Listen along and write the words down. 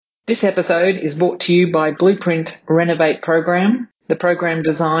This episode is brought to you by Blueprint Renovate program, the program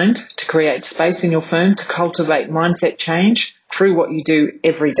designed to create space in your firm to cultivate mindset change through what you do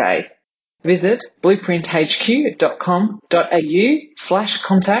every day. Visit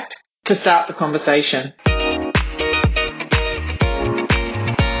blueprinthq.com.au/contact to start the conversation.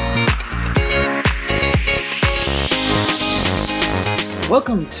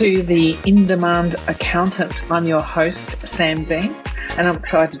 Welcome to the In Demand Accountant. I'm your host, Sam Dean, and I'm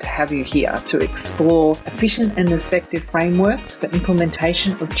excited to have you here to explore efficient and effective frameworks for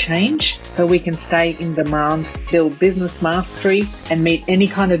implementation of change so we can stay in demand, build business mastery, and meet any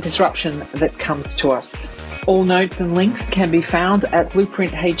kind of disruption that comes to us. All notes and links can be found at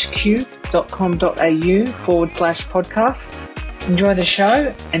blueprinthq.com.au/podcasts. Enjoy the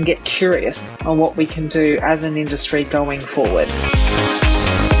show and get curious on what we can do as an industry going forward.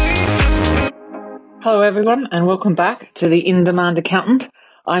 Hello everyone and welcome back to the In Demand Accountant.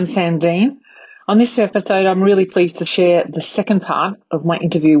 I'm Sam Dean. On this episode, I'm really pleased to share the second part of my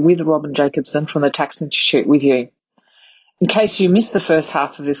interview with Robin Jacobson from the Tax Institute with you. In case you missed the first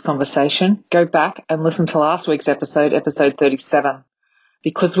half of this conversation, go back and listen to last week's episode 37,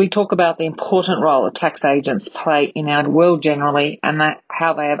 because we talk about the important role that tax agents play in our world generally and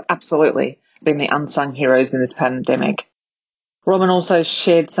how they have absolutely been the unsung heroes in this pandemic. Robin also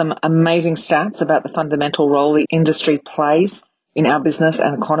shared some amazing stats about the fundamental role the industry plays in our business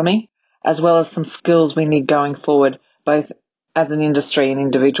and economy, as well as some skills we need going forward, both as an industry and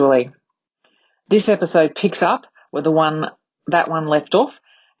individually. This episode picks up where that one left off,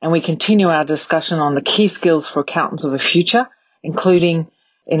 and we continue our discussion on the key skills for accountants of the future, including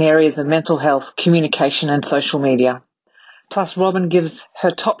in areas of mental health, communication, and social media. Plus, Robin gives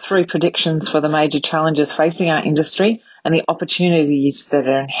her top 3 predictions for the major challenges facing our industry and the opportunities that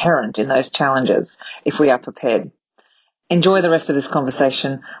are inherent in those challenges if we are prepared. Enjoy the rest of this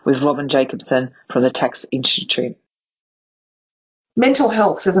conversation with Robin Jacobson from the Tax Institute. Mental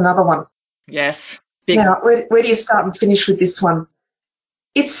health is another one. Yes. Now, where do you start and finish with this one?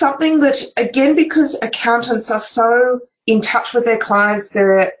 It's something that, again, because accountants are so in touch with their clients,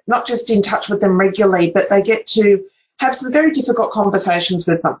 they're not just in touch with them regularly, but they get to have some very difficult conversations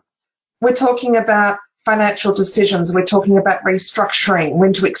with them. We're talking about financial decisions. We're talking about restructuring,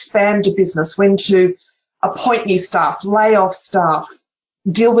 when to expand a business, when to appoint new staff, lay off staff,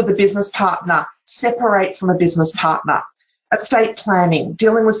 deal with a business partner, separate from a business partner, estate planning,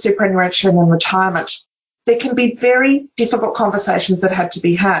 dealing with superannuation and retirement. There can be very difficult conversations that had to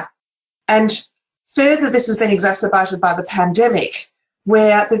be had. And further, this has been exacerbated by the pandemic,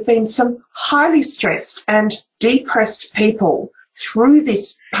 where there have been some highly stressed and depressed people through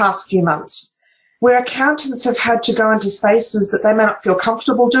this past few months, where accountants have had to go into spaces that they may not feel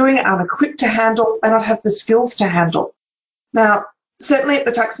comfortable doing, aren't equipped to handle, may not have the skills to handle. Now, certainly at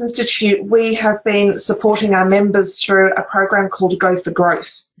the Tax Institute, we have been supporting our members through a program called Go for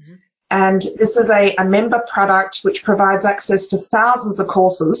Growth. Mm-hmm. And this is a member product which provides access to thousands of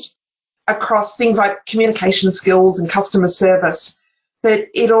courses across things like communication skills and customer service. But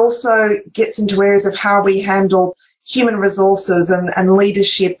it also gets into areas of how we handle human resources and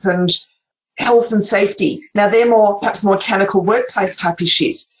leadership and health and safety. Now, they're perhaps more mechanical workplace type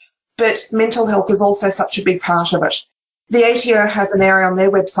issues, but mental health is also such a big part of it. The ATO has an area on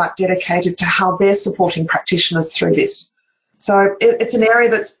their website dedicated to how they're supporting practitioners through this. So it's an area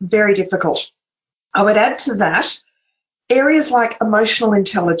that's very difficult. I would add to that areas like emotional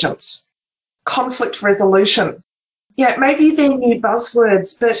intelligence, conflict resolution. Yeah, maybe they're new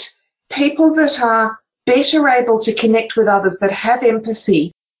buzzwords, but people that are better able to connect with others, that have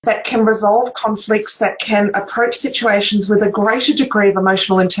empathy, that can resolve conflicts, that can approach situations with a greater degree of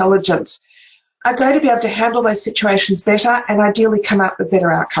emotional intelligence, are going to be able to handle those situations better and ideally come out with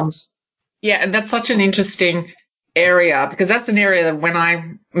better outcomes. Yeah, and that's such an interesting area, because that's an area that when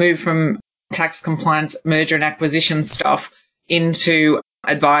I moved from tax compliance, merger and acquisition stuff into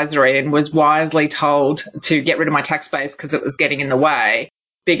advisory and was wisely told to get rid of my tax base because it was getting in the way,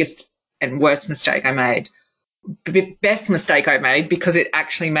 biggest and worst mistake I made. The best mistake I made because it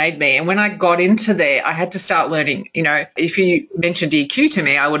actually made me. And when I got into there, I had to start learning. You know, if you mentioned EQ to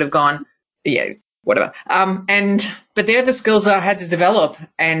me, I would have gone, yeah, whatever. But they're the skills that I had to develop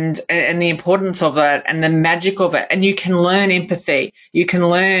and the importance of it and the magic of it. And you can learn empathy. You can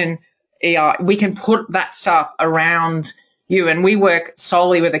learn, we can put that stuff around you. And we work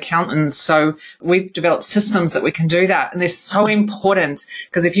solely with accountants. So we've developed systems that we can do that. And they're so important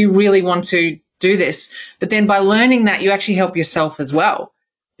because if you really want to do this, but then by learning that, you actually help yourself as well,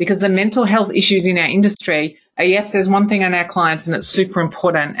 because the mental health issues in our industry are, yes, there's one thing on our clients and it's super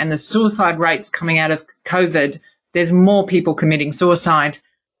important, and the suicide rates coming out of COVID, there's more people committing suicide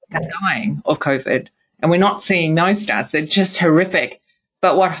are dying of COVID. And we're not seeing those stats. They're just horrific.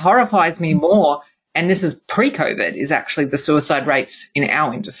 But what horrifies me more, and this is pre-COVID, is actually the suicide rates in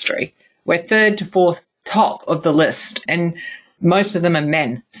our industry. We're third to fourth top of the list, and most of them are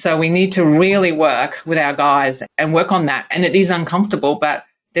men. So we need to really work with our guys and work on that. And it is uncomfortable, but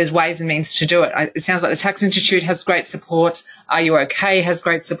there's ways and means to do it. It sounds like the Tax Institute has great support. Are You OK? Has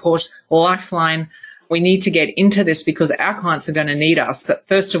great support. Lifeline. We need to get into this because our clients are going to need us. But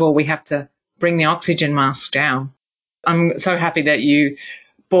first of all, we have to bring the oxygen mask down. I'm so happy that you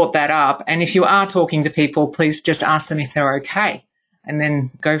brought that up. And if you are talking to people, please just ask them if they're okay and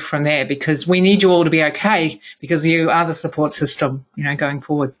then go from there, because we need you all to be okay because you are the support system, going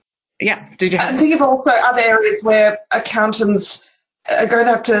forward. Yeah. Did you I think of also other areas where accountants are going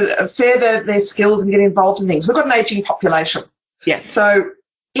to have to further their skills and get involved in things. We've got an ageing population. Yes. So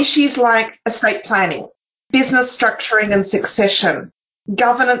issues like estate planning, business structuring and succession,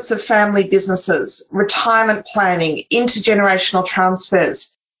 governance of family businesses, retirement planning, intergenerational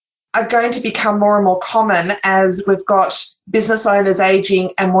transfers are going to become more and more common as we've got business owners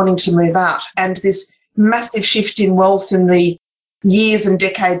aging and wanting to move out. And this massive shift in wealth in the years and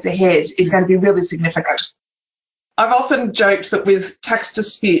decades ahead is going to be really significant. I've often joked that with tax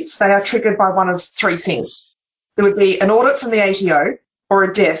disputes, they are triggered by one of three things. There would be an audit from the ATO, or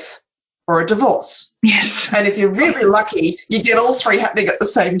a death, or a divorce. Yes. And if you're really lucky, you get all three happening at the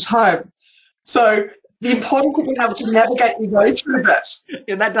same time. So the importance of being able to navigate and go through that.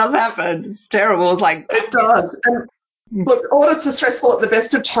 Yeah, that does happen. It's terrible. It does. And look, audits are stressful at the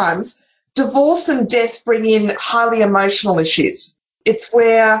best of times. Divorce and death bring in highly emotional issues. It's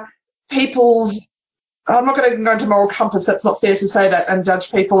where I'm not going to go into moral compass, that's not fair to say that, and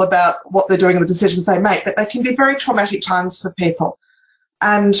judge people about what they're doing and the decisions they make, but they can be very traumatic times for people.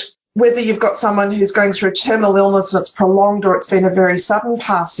 And whether you've got someone who's going through a terminal illness and it's prolonged or it's been a very sudden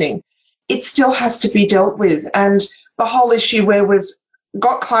passing, it still has to be dealt with. And the whole issue where we've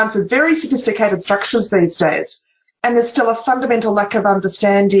got clients with very sophisticated structures these days, and there's still a fundamental lack of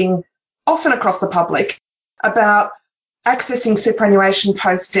understanding, often across the public, about accessing superannuation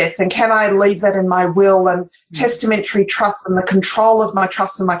post-death and can I leave that in my will and testamentary trust and the control of my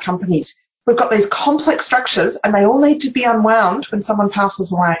trusts and my companies. We've got these complex structures and they all need to be unwound when someone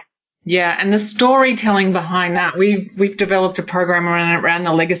passes away. Yeah, and the storytelling behind that, we've developed a program around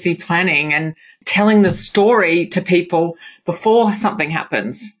the legacy planning and telling the story to people before something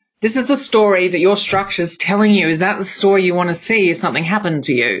happens. This is the story that your structure's telling you. Is that the story you want to see if something happened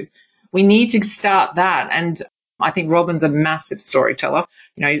to you? We need to start that. And I think Robin's a massive storyteller.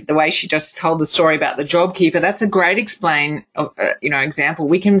 The way she just told the story about the JobKeeper, that's a great example.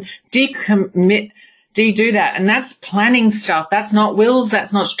 We can do that. And that's planning stuff. That's not wills.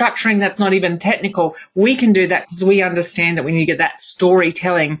 That's not structuring. That's not even technical. We can do that because we understand that we need to get that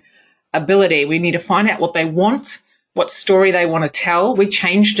storytelling ability. We need to find out what they want, what story they want to tell. We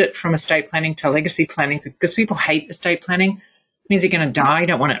changed it from estate planning to legacy planning because people hate estate planning. It means you're going to die. You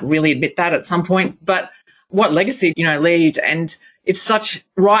don't want to really admit that at some point. But what legacy, leads. And it's such,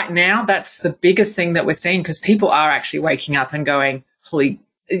 right now, that's the biggest thing that we're seeing because people are actually waking up and going, holy,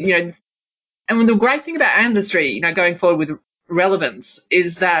 and the great thing about our industry, going forward with relevance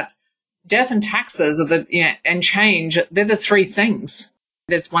is that death and taxes are and change, they're the three things.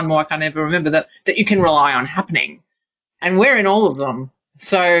 There's one more I can't ever remember that you can rely on happening. And we're in all of them.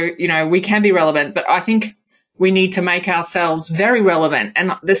 So, we can be relevant, but I think we need to make ourselves very relevant.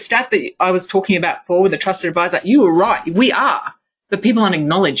 And the stat that I was talking about before with the trusted advisor, you were right. We are, but people aren't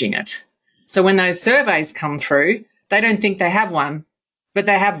acknowledging it. So when those surveys come through, they don't think they have one, but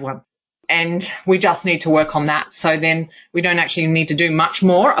they have one. And we just need to work on that. So then we don't actually need to do much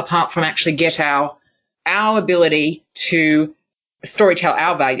more apart from actually get our ability to storytell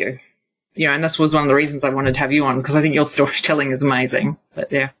our value. And this was one of the reasons I wanted to have you on because I think your storytelling is amazing.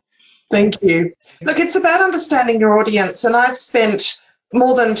 But yeah. Thank you. Look, it's about understanding your audience, and I've spent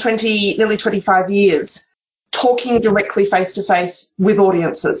more than nearly 25 years talking directly face-to-face with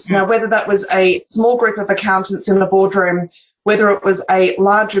audiences. Now, whether that was a small group of accountants in a boardroom, whether it was a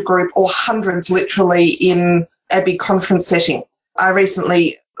larger group or hundreds literally in a big conference setting. I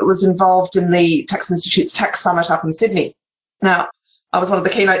recently was involved in the Tax Institute's Tax Summit up in Sydney. Now, I was one of the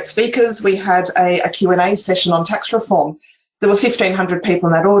keynote speakers. We had a Q&A session on tax reform. There were 1,500 people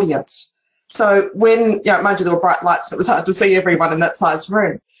in that audience. So when, mind you, there were bright lights and it was hard to see everyone in that size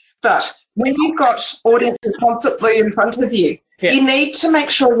room. But when you've got audiences constantly in front of you, you need to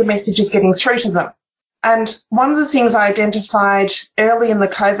make sure your message is getting through to them. And one of the things I identified early in the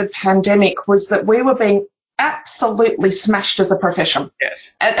COVID pandemic was that we were being absolutely smashed as a profession.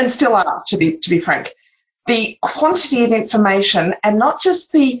 Yes. And still are, to be frank. the quantity of information, and not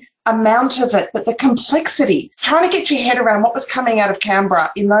just the amount of it, but the complexity. Trying to get your head around what was coming out of Canberra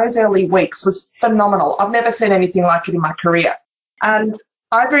in those early weeks was phenomenal. I've never seen anything like it in my career. And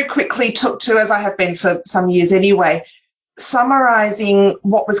I very quickly took to, as I have been for some years anyway, summarising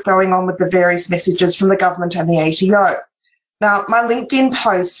what was going on with the various messages from the government and the ATO. Now, my LinkedIn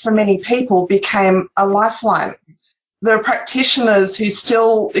posts for many people became a lifeline. There are practitioners who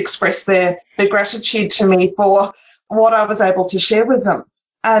still express their gratitude to me for what I was able to share with them.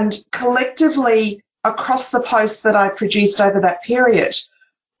 And collectively, across the posts that I produced over that period,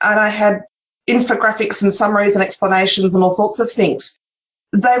 and I had infographics and summaries and explanations and all sorts of things,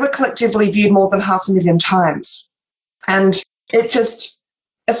 they were collectively viewed more than 500,000 times. And it just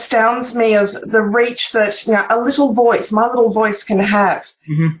astounds me of the reach that, you know, a little voice, my little voice can have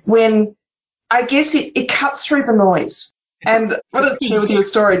when I guess it cuts through the noise. And I want to share with you a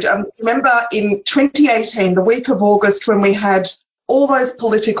story. Remember in 2018, the week of August, when we had all those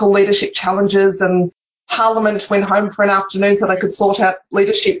political leadership challenges and Parliament went home for an afternoon so they could sort out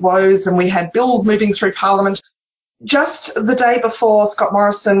leadership woes, and we had bills moving through Parliament. Just the day before Scott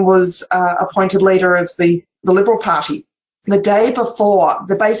Morrison was appointed leader of the Liberal Party, the day before,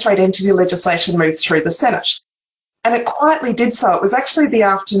 the base rate entity legislation moved through the Senate. And it quietly did so. It was actually the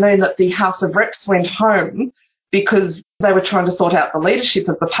afternoon that the House of Reps went home because they were trying to sort out the leadership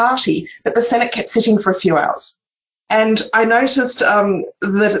of the party, that the Senate kept sitting for a few hours. And I noticed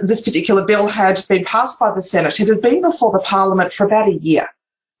that this particular bill had been passed by the Senate. It had been before the Parliament for about a year.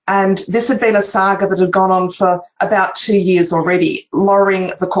 And this had been a saga that had gone on for about 2 years already,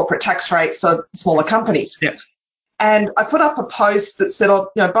 lowering the corporate tax rate for smaller companies. Yes. And I put up a post that said, oh,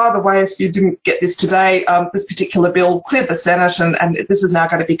 you know, by the way, if you didn't get this today, this particular bill cleared the Senate and this is now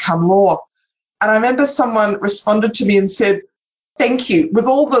going to become law. And I remember someone responded to me and said, thank you. With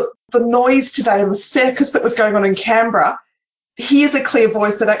all the noise today and the circus that was going on in Canberra, here's a clear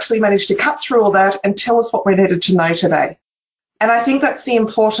voice that actually managed to cut through all that and tell us what we needed to know today. And I think that's the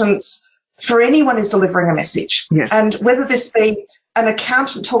importance for anyone who's delivering a message. Yes. And whether this be an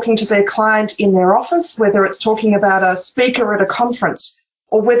accountant talking to their client in their office, whether it's talking about a speaker at a conference,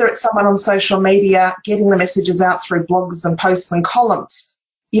 or whether it's someone on social media getting the messages out through blogs and posts and columns,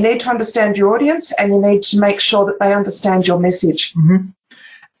 you need to understand your audience and you need to make sure that they understand your message. Mm-hmm.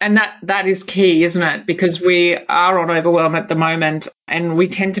 And that is key, isn't it? Because we are on overwhelm at the moment and we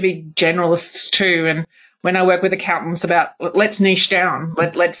tend to be generalists too. And when I work with accountants about let's niche down,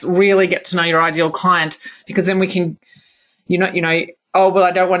 let's really get to know your ideal client, because then we can, oh, well,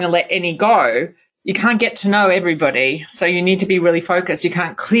 I don't want to let any go. You can't get to know everybody. So you need to be really focused. You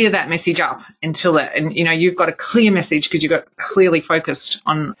can't clear that message up until it, and you've got a clear message because you've got clearly focused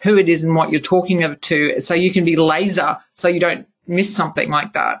on who it is and what you're talking to. So you can be laser so you don't miss something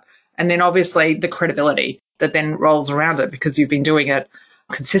like that. And then obviously the credibility that then rolls around it because you've been doing it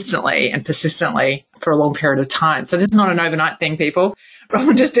consistently and persistently for a long period of time. So this is not an overnight thing, people.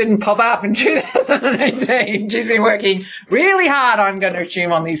 Robin just didn't pop up in 2018. She's been working really hard, I'm going to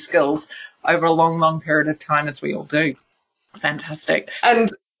assume, on these skills over a long, long period of time, as we all do. Fantastic.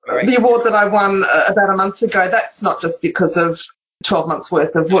 And the award that I won about a month ago, that's not just because of 12 months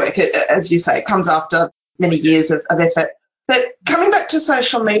worth of work. As you say, it comes after many years of effort. But coming back to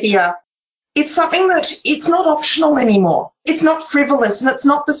social media, it's something that it's not optional anymore. It's not frivolous, and it's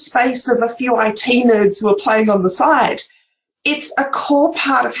not the space of a few IT nerds who are playing on the side. It's a core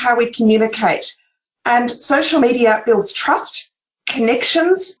part of how we communicate. And social media builds trust,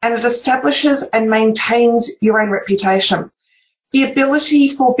 connections, and it establishes and maintains your own reputation. The ability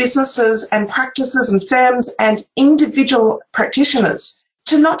for businesses and practices and firms and individual practitioners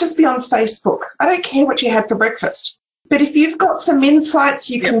to not just be on Facebook. I don't care what you had for breakfast, but if you've got some insights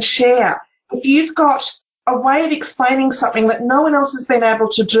you can share, if you've got a way of explaining something that no one else has been able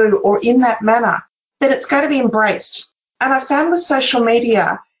to do or in that manner, then it's going to be embraced. And I found with social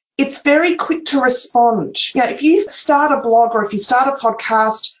media, it's very quick to respond. If you start a blog or if you start a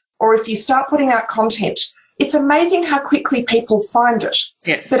podcast or if you start putting out content, it's amazing how quickly people find it.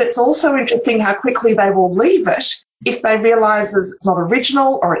 Yes. But it's also interesting how quickly they will leave it if they realise it's not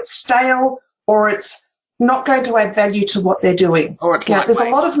original or it's stale or it's not going to add value to what they're doing. Or it's there's a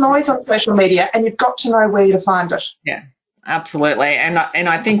lot of noise on social media and you've got to know where to find it. Yeah, absolutely. And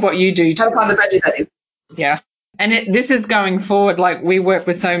I think what you do... How to find the value that is. Yeah. And this is going forward. Like, we work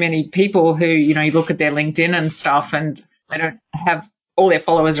with so many people who, you look at their LinkedIn and stuff and they don't have all their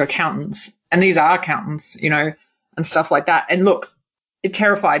followers are accountants. And these are accountants, and stuff like that. And look, it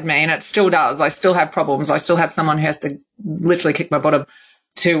terrified me and it still does. I still have problems. I still have someone who has to literally kick my bottom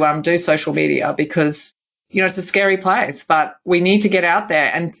to do social media because, it's a scary place. But we need to get out there.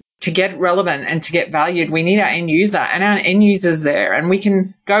 And to get relevant and to get valued, we need our end user, and our end user's there. And we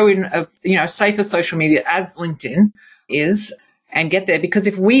can go in a safer social media as LinkedIn is and get there, because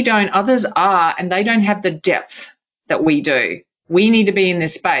if we don't, others are, and they don't have the depth that we do. We need to be in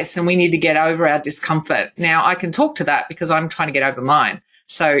this space and we need to get over our discomfort. Now, I can talk to that because I'm trying to get over mine.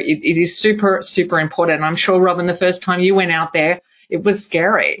 So it is super, super important. And I'm sure, Robin, the first time you went out there, it was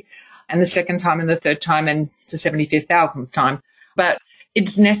scary. And the second time and the third time and the 75th time. But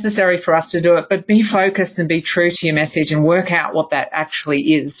it's necessary for us to do it. But be focused and be true to your message and work out what that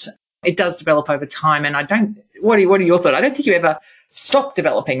actually is. It does develop over time. And what are your thoughts? I don't think you ever stop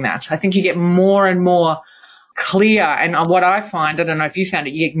developing that. I think you get more and more clear. And what I find, I don't know if you found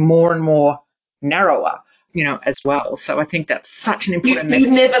it, you get more and more narrower, as well. So I think that's such an important message.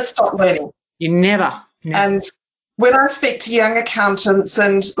 You never stop learning. You never. And when I speak to young accountants,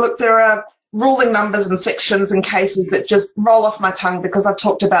 and look, there are ruling numbers and sections and cases that just roll off my tongue because I've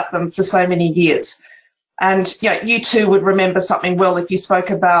talked about them for so many years. And you too would remember something well if you spoke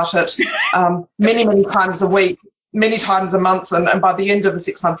about it many, many times a week, many times a month, and by the end of a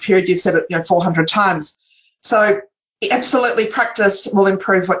 6-month period, you've said it 400 times. So absolutely, practice will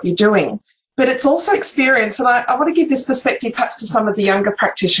improve what you're doing. But it's also experience, and I want to give this perspective perhaps to some of the younger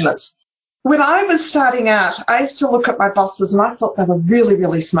practitioners. When I was starting out, I used to look at my bosses and I thought they were really,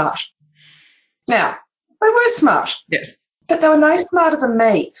 really smart. Now, they were smart. Yes. But they were no smarter than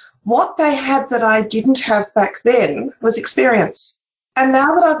me. What they had that I didn't have back then was experience. And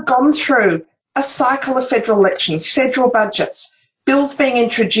now that I've gone through a cycle of federal elections, federal budgets, bills being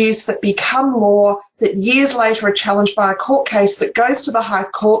introduced that become law, that years later are challenged by a court case that goes to the High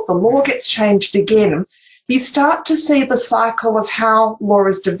Court, the law gets changed again, you start to see the cycle of how law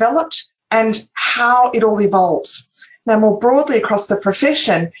is developed and how it all evolves. Now, more broadly across the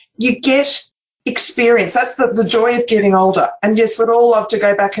profession, you get experience. That's the joy of getting older. And yes, we'd all love to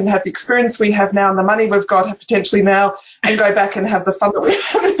go back and have the experience we have now and the money we've got potentially now and go back and have the fun that we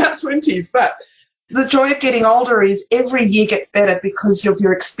have in our 20s. But the joy of getting older is every year gets better because of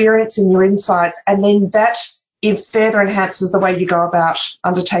your experience and your insights, and then that further enhances the way you go about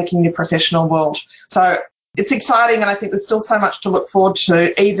undertaking your professional world. So it's exciting, and I think there's still so much to look forward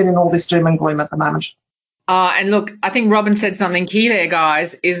to, even in all this doom and gloom at the moment. And look, I think Robin said something key there,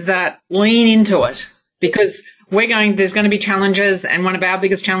 guys, is that lean into it, because there's going to be challenges. And one of our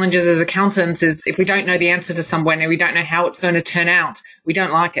biggest challenges as accountants is if we don't know the answer to somewhere and we don't know how it's going to turn out, we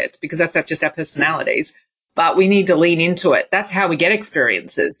don't like it because that's not just our personalities, but we need to lean into it. That's how we get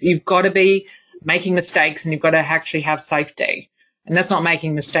experiences. You've got to be making mistakes and you've got to actually have safety. And that's not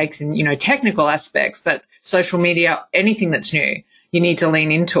making mistakes in, technical aspects, but social media, anything that's new, you need to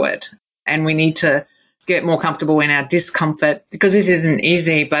lean into it. And we need to get more comfortable in our discomfort, because this isn't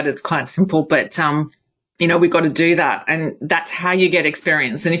easy, but it's quite simple. But, we've got to do that. And that's how you get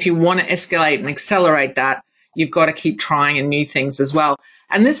experience. And if you want to escalate and accelerate that, you've got to keep trying and new things as well.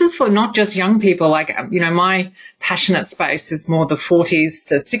 And this is for not just young people. Like, my passionate space is more the 40s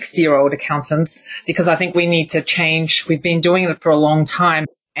to 60-year-old accountants, because I think we need to change. We've been doing it for a long time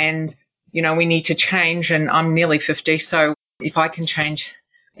and, we need to change. And I'm nearly 50. So if I can change,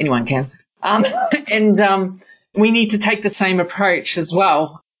 anyone can. We need to take the same approach as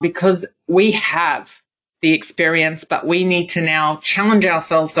well, because we have the experience, but we need to now challenge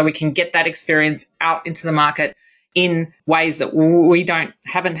ourselves so we can get that experience out into the market in ways that we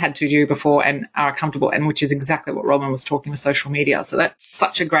haven't had to do before and are comfortable, and which is exactly what Robin was talking with social media. So that's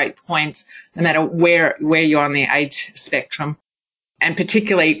such a great point, no matter where you're on the age spectrum. And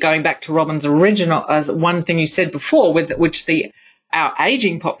particularly going back to Robin's original, as one thing you said before, with which our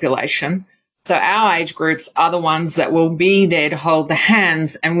aging population. So our age groups are the ones that will be there to hold the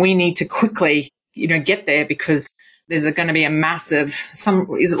hands, and we need to quickly, get there, because there's going to be a massive,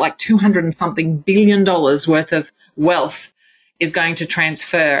 is it like $200 and something billion worth of wealth is going to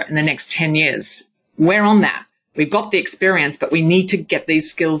transfer in the next 10 years. We're on that. We've got the experience, but we need to get these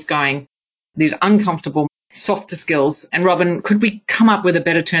skills going, these uncomfortable, softer skills. And Robin, could we come up with a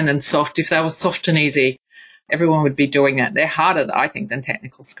better term than soft? If they were soft and easy, everyone would be doing it. They're harder, I think, than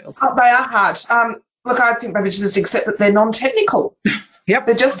technical skills. Oh, they are hard. Look, I think maybe just accept that they're non-technical. Yep.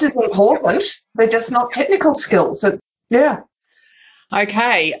 They're just as important. They're just not technical skills. So, yeah.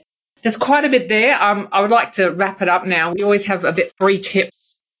 Okay. There's quite a bit there. I would like to wrap it up now. We always have a bit 3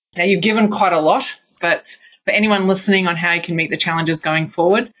 tips. Now, you've given quite a lot, but for anyone listening on how you can meet the challenges going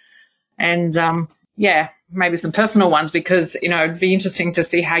forward, and maybe some personal ones, because, it'd be interesting to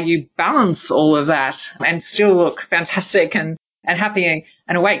see how you balance all of that and still look fantastic and happy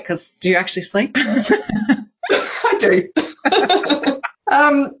and awake, because do you actually sleep? I do.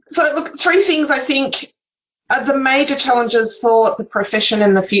 So, look, 3 things I think The major challenges for the profession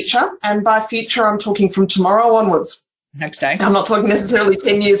in the future, and by future I'm talking from tomorrow onwards. Next day. I'm not talking necessarily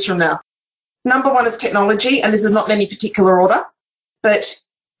 10 years from now. Number one is technology, and this is not in any particular order, but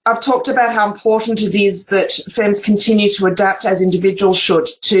I've talked about how important it is that firms continue to adapt, as individuals should,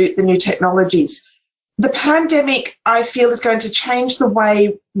 to the new technologies. The pandemic, I feel, is going to change the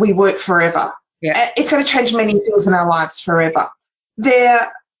way we work forever. Yeah. It's going to change many things in our lives forever.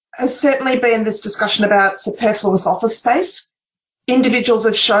 There has certainly been this discussion about superfluous office space. Individuals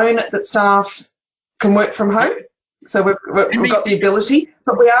have shown that staff can work from home, so we've got the ability,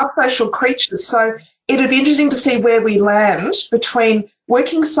 but we are social creatures. So it'll be interesting to see where we land between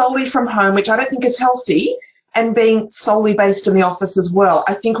working solely from home, which I don't think is healthy, and being solely based in the office as well.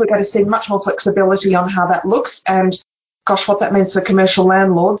 I think we're going to see much more flexibility on how that looks, and gosh, what that means for commercial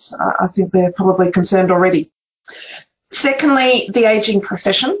landlords, I think they're probably concerned already. Secondly, the ageing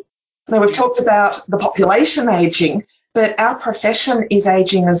profession. Now, we've talked about the population ageing, but our profession is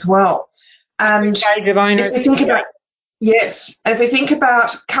ageing as well. And if we think about, yes, and if we think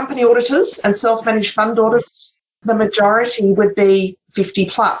about company auditors and self-managed fund auditors, the majority would be 50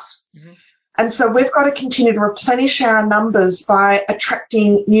 plus. Mm-hmm. And so we've got to continue to replenish our numbers by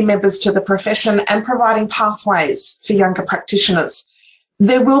attracting new members to the profession and providing pathways for younger practitioners.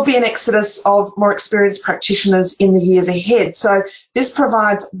 There will be an exodus of more experienced practitioners in the years ahead. So this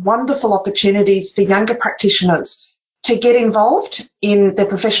provides wonderful opportunities for younger practitioners to get involved in their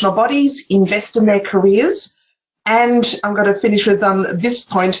professional bodies, invest in their careers, and I'm going to finish with this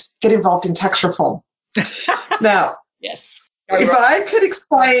point, get involved in tax reform. Now, yes. If I could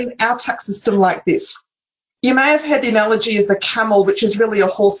explain our tax system like this, you may have heard the analogy of the camel, which is really a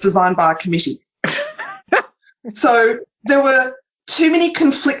horse designed by a committee. So there were too many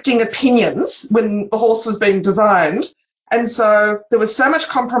conflicting opinions when the horse was being designed, and so there was so much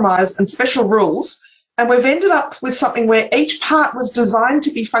compromise and special rules, and we've ended up with something where each part was designed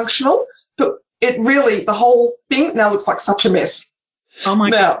to be functional, but it really, the whole thing now looks like such a mess. Oh my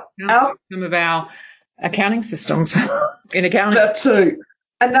God. Some of our accounting systems in accounting. That too.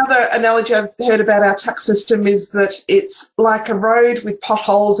 Another analogy I've heard about our tax system is that it's like a road with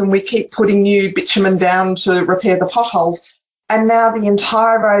potholes, and we keep putting new bitumen down to repair the potholes. And now the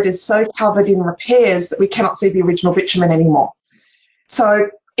entire road is so covered in repairs that we cannot see the original bitumen anymore. So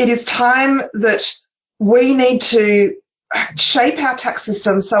it is time that we need to shape our tax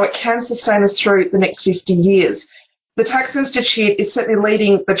system so it can sustain us through the next 50 years. The Tax Institute is certainly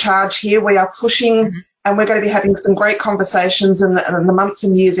leading the charge here. We are pushing, and we're going to be having some great conversations in the months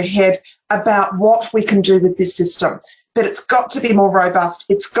and years ahead about what we can do with this system. But it's got to be more robust.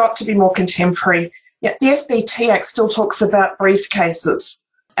 It's got to be more contemporary. Yet the FBT Act still talks about briefcases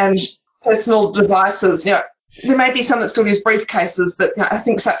and personal devices. You know, there may be some that still use briefcases, but I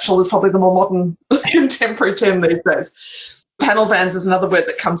think satchel is probably the more modern contemporary term these days. Panel vans is another word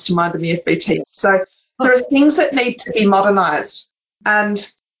that comes to mind in the FBT. So there are things that need to be modernised,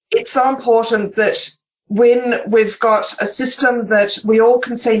 and it's so important that when we've got a system that we all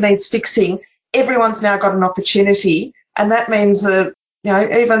can see needs fixing, everyone's now got an opportunity, and that means that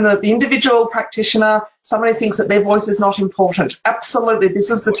even the individual practitioner, somebody thinks that their voice is not important. Absolutely, this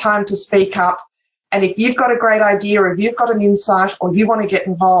is the time to speak up. And if you've got a great idea, or if you've got an insight, or you want to get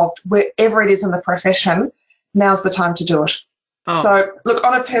involved wherever it is in the profession, now's the time to do it. Oh. So, look,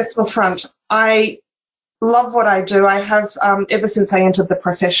 on a personal front, I love what I do. I have ever since I entered the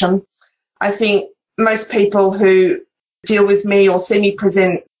profession. I think most people who deal with me or see me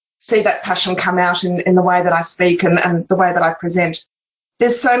present see that passion come out in the way that I speak and the way that I present.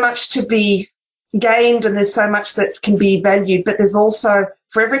 There's so much to be gained, and there's so much that can be valued, but there's also,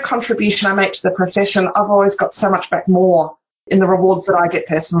 for every contribution I make to the profession, I've always got so much back more in the rewards that I get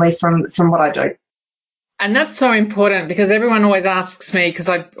personally from what I do. And that's so important, because everyone always asks me, because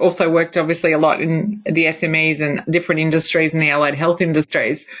I've also worked obviously a lot in the SMEs and different industries and the allied health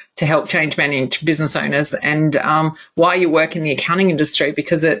industries to help change manage business owners, and why you work in the accounting industry,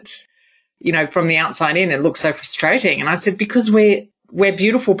 because it's, from the outside in, it looks so frustrating. And I said, because we're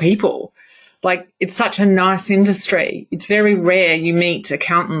beautiful people. Like, it's such a nice industry. It's very rare you meet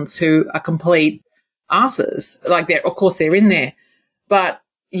accountants who are complete arses. Like, of course they're in there, but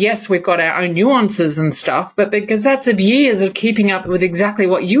yes, we've got our own nuances and stuff, but because that's of years of keeping up with exactly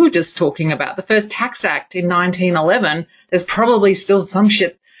what you were just talking about. The first Tax Act in 1911, there's probably still some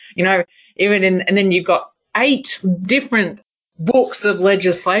shit, and then you've got 8 different books of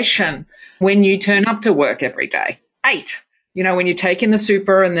legislation when you turn up to work every day. 8. When you take in the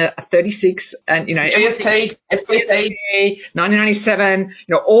super and the 36 and, GST, FBT, 1997,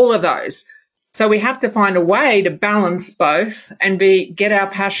 all of those. So we have to find a way to balance both and get our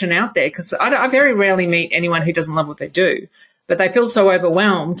passion out there, because I very rarely meet anyone who doesn't love what they do, but they feel so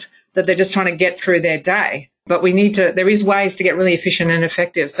overwhelmed that they're just trying to get through their day. But there is ways to get really efficient and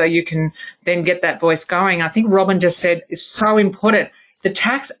effective so you can then get that voice going. I think Robin just said is so important. The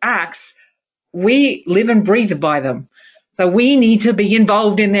tax acts, we live and breathe by them. So we need to be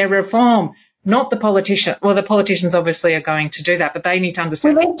involved in their reform, not the politician. Well, the politicians obviously are going to do that, but they need to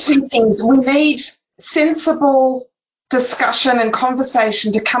understand. We need two things. We need sensible discussion and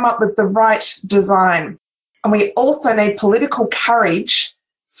conversation to come up with the right design. And we also need political courage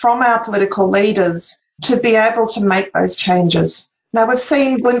from our political leaders to be able to make those changes. Now, we've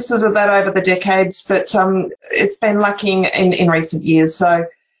seen glimpses of that over the decades, but it's been lacking in recent years. So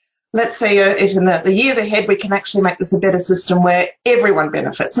let's see if in the years ahead we can actually make this a better system where everyone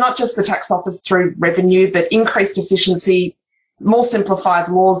benefits, not just the tax office through revenue, but increased efficiency, more simplified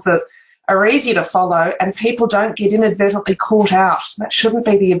laws that are easy to follow, and people don't get inadvertently caught out. That shouldn't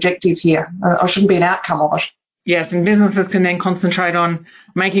be the objective here, or shouldn't be an outcome of it. Yes, and businesses can then concentrate on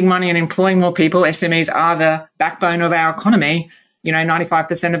making money and employing more people. SMEs are the backbone of our economy.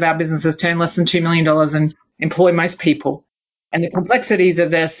 95% of our businesses turn less than $2 million and employ most people. And the complexities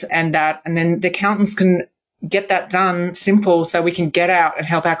of this and then the accountants can get that done simple so we can get out and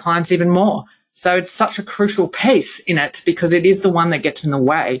help our clients even more. So it's such a crucial piece in it because it is the one that gets in the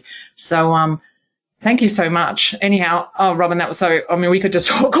way. So thank you so much. Anyhow, Robin, that was we could just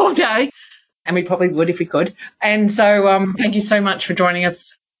talk all day. And we probably would if we could. And so thank you so much for joining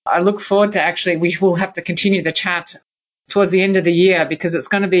us. I look forward to we will have to continue the chat towards the end of the year because it's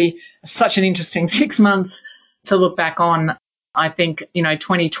going to be such an interesting 6 months to look back on. I think,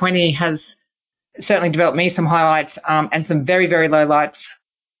 2020 has certainly developed me some highlights and some very, very low lights.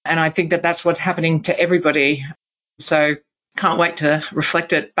 And I think that that's what's happening to everybody. So can't wait to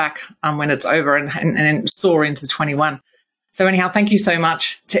reflect it back when it's over and soar into 21. So anyhow, thank you so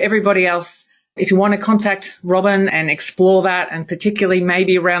much to everybody else. If you want to contact Robin and explore that, and particularly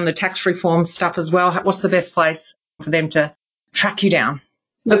maybe around the tax reform stuff as well, what's the best place for them to track you down?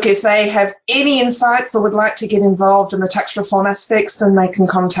 Look, if they have any insights or would like to get involved in the tax reform aspects, then they can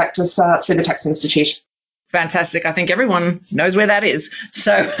contact us through the Tax Institute. Fantastic. I think everyone knows where that is.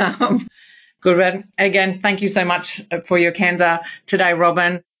 So good. Again, thank you so much for your candor today,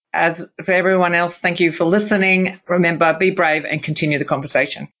 Robin. As for everyone else, thank you for listening. Remember, be brave and continue the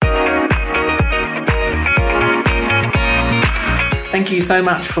conversation. Thank you so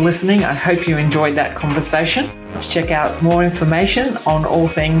much for listening. I hope you enjoyed that conversation. To check out more information on all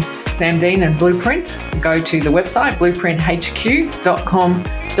things Sam Dean and Blueprint, go to the website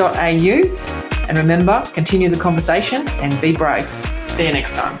blueprinthq.com.au. And remember, continue the conversation and be brave. See you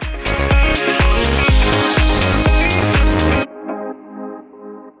next time.